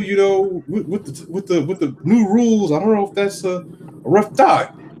know, with the new rules, I don't know if that's a rough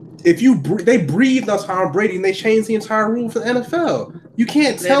dog." If they breathed on Tom Brady and they changed the entire rule for the NFL. You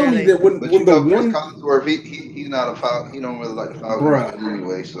can't tell me that when the one Collinsworth, he's not a foul. He don't really like the foul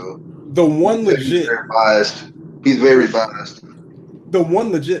anyway. So the one legit he's very biased. The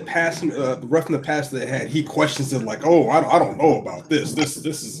one legit passing, roughing the pass that they had, he questions it like, "Oh, I don't know about this. This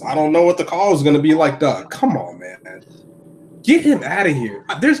is I don't know what the call is going to be like." Dog, come on, man. Get him out of here.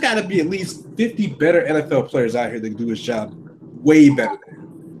 There's got to be at least 50 better NFL players out here that can do his job way better than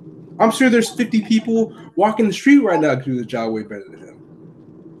him. I'm sure there's 50 people walking the street right now who do the job way better than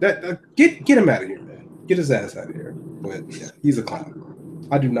him. Get him out of here, man. Get his ass out of here. But yeah, he's a clown.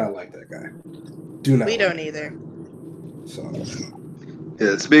 I do not like that guy. We don't either. So.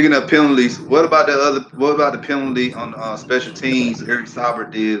 Yeah. Speaking of penalties, what about the penalty on special teams? Eric Sauber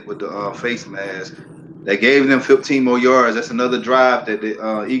did with the face mask. They gave them 15 more yards. That's another drive that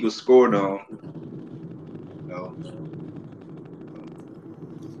the Eagles scored on.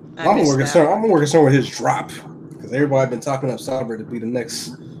 I'm more concerned with his drop because everybody been talking up Sauber to be the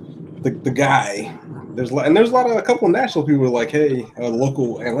next the guy. There's a couple of national people like, hey,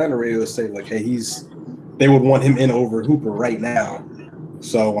 local Atlanta radio say like, hey, they would want him in over Hooper right now.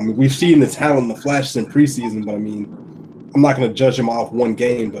 So I mean, we've seen the talent, the flashes in preseason, but I mean, I'm not going to judge him off one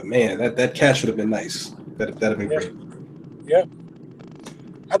game. But man, that catch would have been nice. That'd have been great. Yep.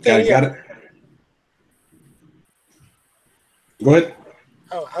 I think got it. Go ahead.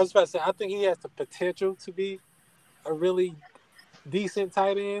 Oh, I was about to say, I think he has the potential to be a really decent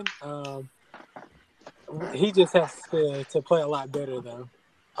tight end. He just has to play a lot better, though,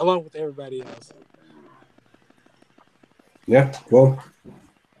 along with everybody else. Yeah, well,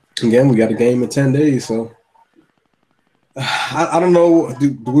 again, we got a game in 10 days, so I don't know.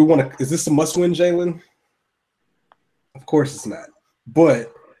 Do we want to – is this a must-win, Jalen? Of course it's not.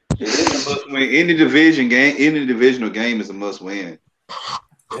 But – it's a must-win. Any divisional game is a must-win.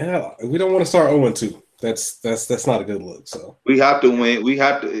 Yeah, we don't want to start 0-2. That's not a good look. So we have to win. We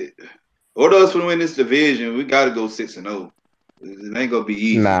have to. Order us to win this division. We got to go 6-0. It ain't gonna be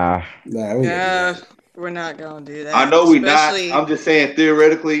easy. Nah. We're not gonna do that. I know we're not. I'm just saying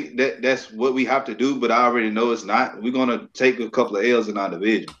theoretically that's what we have to do, but I already know it's not. We're gonna take a couple of L's in our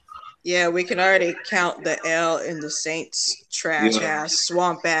division. Yeah, we can already count the L in the Saints' trash ass,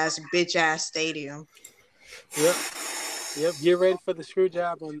 swamp ass, bitch ass stadium. Yep. Yep, get ready for the screw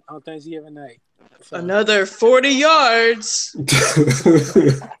job on Thanksgiving night. So. Another 40 yards.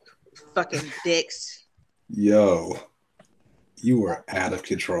 Fucking dicks. Yo, you were out of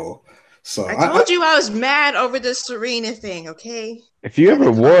control. So I told you I was mad over the Serena thing. Okay. If you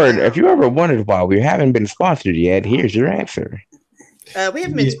ever wondered why we haven't been sponsored yet, here's your answer. We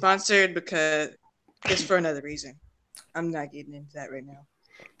haven't been sponsored because it's for another reason. I'm not getting into that right now.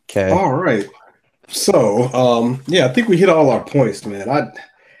 Okay. All right. So, I think we hit all our points, man.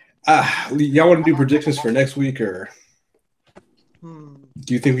 Y'all want to do predictions for next week, or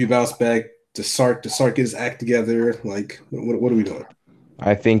do you think we bounce back to Sark get his act together? Like, what are we doing?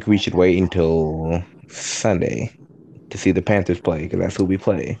 I think we should wait until Sunday to see the Panthers play, because that's who we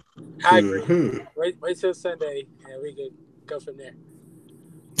play. I agree. Mm-hmm. Wait till Sunday, and we can go from there.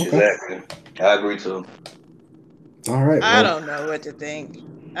 Exactly. I agree too. All right. I don't know what to think.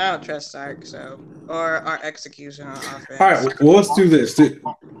 I don't trust Sark, or our execution on offense. All right. Well, let's do this.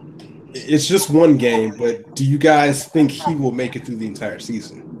 It's just one game, but do you guys think he will make it through the entire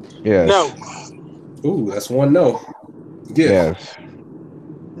season? Yes. No. Ooh, that's one no. Yes.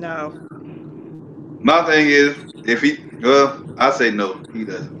 No. My thing is, I say no. He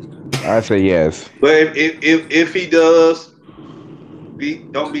doesn't. I say yes. But if he does,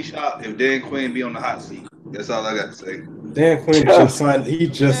 don't be shocked if Dan Quinn be on the hot seat. That's all I got to say. Dan Quinn just signed. He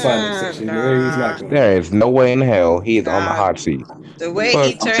just signed an extension. He's not going. There is no way in hell he is on the hot seat. The way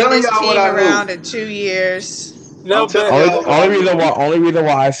he turned his team around in 2 years. No, only reason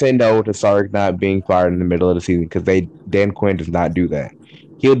why I say no to Sark not being fired in the middle of the season, because Dan Quinn does not do that.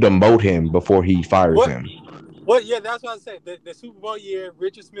 He'll demote him before he fires him. What? Yeah, that's what I said. The Super Bowl year,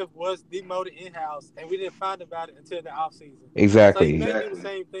 Richard Smith was demoted in-house, and we didn't find about it until the offseason. Exactly. So he may do the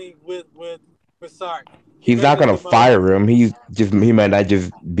same thing with Sark. He's not going to fire him. He might not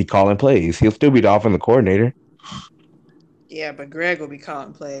just be calling plays. He'll still be the offensive coordinator. Yeah, but Greg will be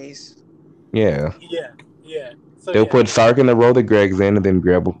calling plays. Yeah. Yeah. So, they'll put Sark in the role that Greg's in, and then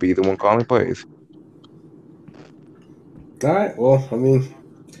Greg will be the one calling plays. All right. Well, I mean,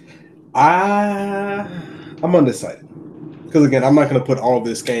 I'm undecided. Because, again, I'm not going to put all of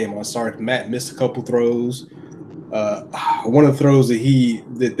this game on Sark. Matt missed a couple throws. One of the throws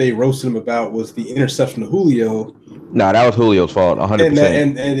that they roasted him about was the interception of Julio. No, that was Julio's fault,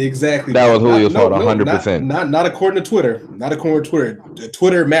 100%. And exactly. That was Julio's fault, 100%. Not according to Twitter. Not according to Twitter.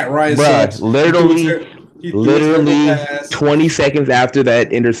 Twitter, Matt Ryan said, literally 20 seconds after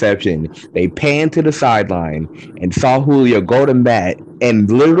that interception, they panned to the sideline and saw Julio go to Matt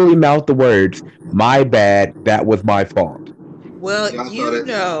and literally mouth the words, "My bad, that was my fault." Well,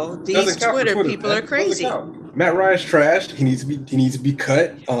 these Twitter people are crazy. Matt Ryan's trashed. He needs to be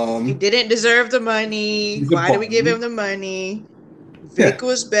cut. He didn't deserve the money. Why did we give him the money? Vic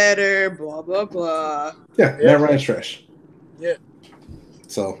was better. Blah blah blah. Yeah, Matt Ryan's trash. Yeah.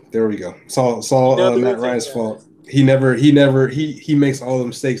 So there we go. It's all Matt Ryan's fault. He makes all the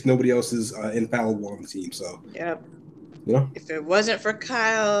mistakes. Nobody else is infallible on the team. So yep. You know? If it wasn't for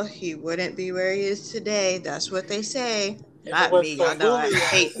Kyle, he wouldn't be where he is today. That's what they say. Not me. I know I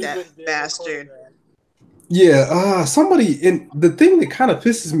hate that bastard. Yeah, somebody, and the thing that kind of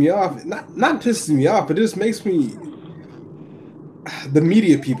pisses me off, not pisses me off, but it just makes me, the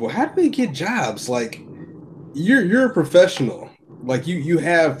media people, how do they get jobs? Like, you're a professional. Like, you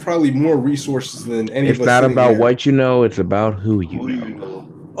have probably more resources than any of us. It's not about what you know, it's about who you know.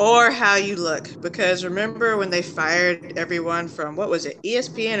 Or how you look. Because remember when they fired everyone from, what was it,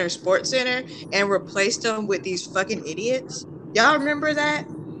 ESPN or SportsCenter, and replaced them with these fucking idiots? Y'all remember that?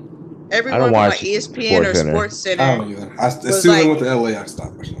 Everyone from like ESPN or SportsCenter. As soon as I went to LA, I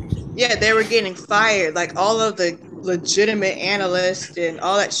stopped. Yeah, they were getting fired. Like all of the legitimate analysts and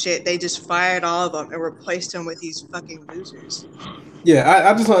all that shit, they just fired all of them and replaced them with these fucking losers. Yeah,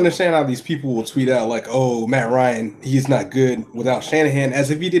 I just don't understand how these people will tweet out like, "Oh, Matt Ryan, he's not good without Shanahan,"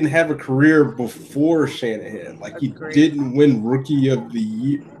 as if he didn't have a career before Shanahan. Like he didn't win Rookie of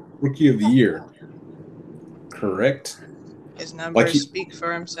the Year. Correct. His numbers speak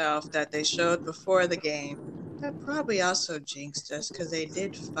for himself that they showed before the game. That probably also jinxed us because they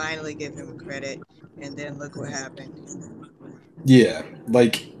did finally give him credit, and then look what happened. Yeah,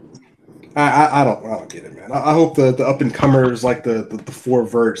 like I don't get it, man. I hope the up and comers like the four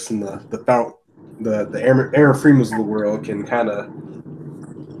Verts and the Aaron Freemans of the world can kind of,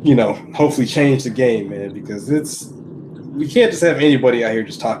 hopefully change the game, man. Because we can't just have anybody out here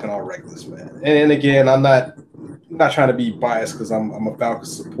just talking all reckless, man. And again, I'm not trying to be biased because I'm a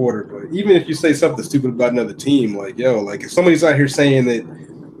Falcons supporter, but even if you say something stupid about another team, like if somebody's out here saying that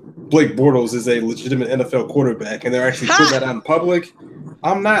Blake Bortles is a legitimate NFL quarterback and they're actually putting that out in public,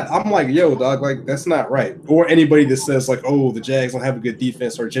 I'm like, yo, dog, like that's not right. Or anybody that says like, oh, the Jags don't have a good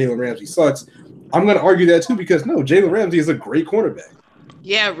defense or Jalen Ramsey sucks. I'm gonna argue that too because no, Jalen Ramsey is a great cornerback.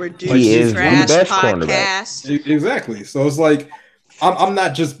 Yeah, reduced he is trash the best podcast. cornerback. Exactly. So it's like I'm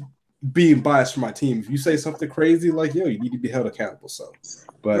not just being biased for my team. If you say something crazy, like yo, you need to be held accountable. So,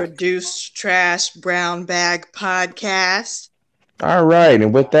 but reduced trash brown bag podcast. All right,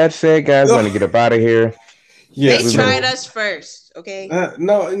 and with that said, guys, we're gonna get up out of here. They tried us first, okay?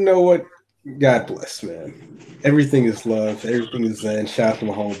 No, you know what? God bless, man. Everything is love. Everything is zen. Shout out to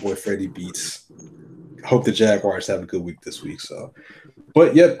my homeboy Freddie Beats. Hope the Jaguars have a good week this week. So,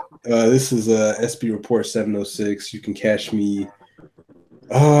 but yep, this is SB Report 706. You can catch me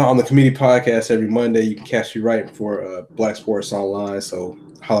on the Community Podcast every Monday. You can catch me right for Black Sports Online. So,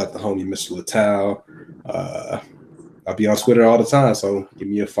 holla at the homie Mr. Latal. I'll be on Twitter all the time, so give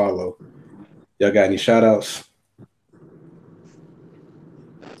me a follow. Y'all got any shout outs?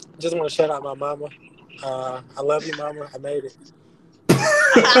 Just want to shout out my mama. I love you, mama. I made it.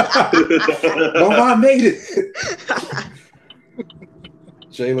 Mama, I made it.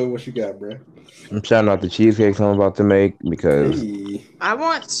 J-Lo, what you got, bro? I'm shouting out the cheesecakes I'm about to make because I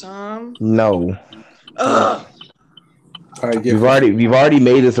want some. No. Ugh. All right, we've already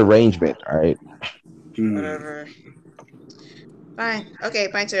made this arrangement. All right. Whatever. Fine. Okay,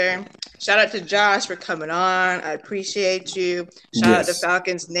 my turn. Shout out to Josh for coming on. I appreciate you. Shout out to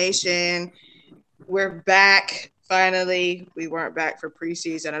Falcons Nation. We're back finally. We weren't back for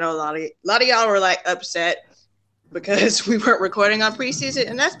preseason. I know a lot of y'all were like upset because we weren't recording on preseason,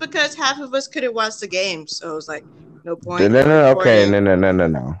 and that's because half of us couldn't watch the game. So it was like no point. No.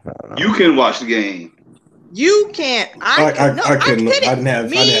 You can watch the game. You can't. I couldn't. I didn't have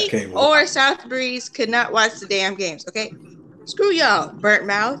cable. Or South Breeze could not watch the damn games. Okay, screw y'all, burnt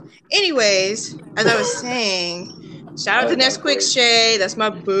mouth. Anyways, as I was saying, shout out to Nesquik Shay. That's my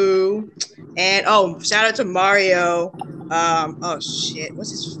boo. And shout out to Mario. Oh shit,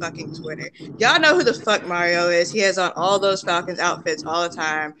 what's his fucking Twitter? Y'all know who the fuck Mario is. He has on all those Falcons outfits all the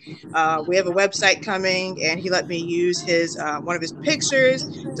time. We have a website coming, and he let me use his one of his pictures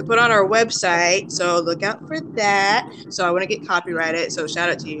to put on our website. So look out for that. So I want to get copyrighted. So shout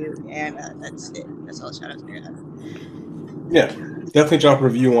out to you, and that's it. That's all. Shout out to you. Yeah, definitely drop a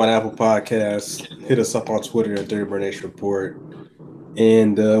review on Apple Podcasts. Hit us up on Twitter at Dirty Bird Nation Report,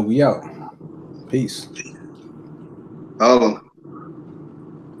 and we out. Peace. Oh.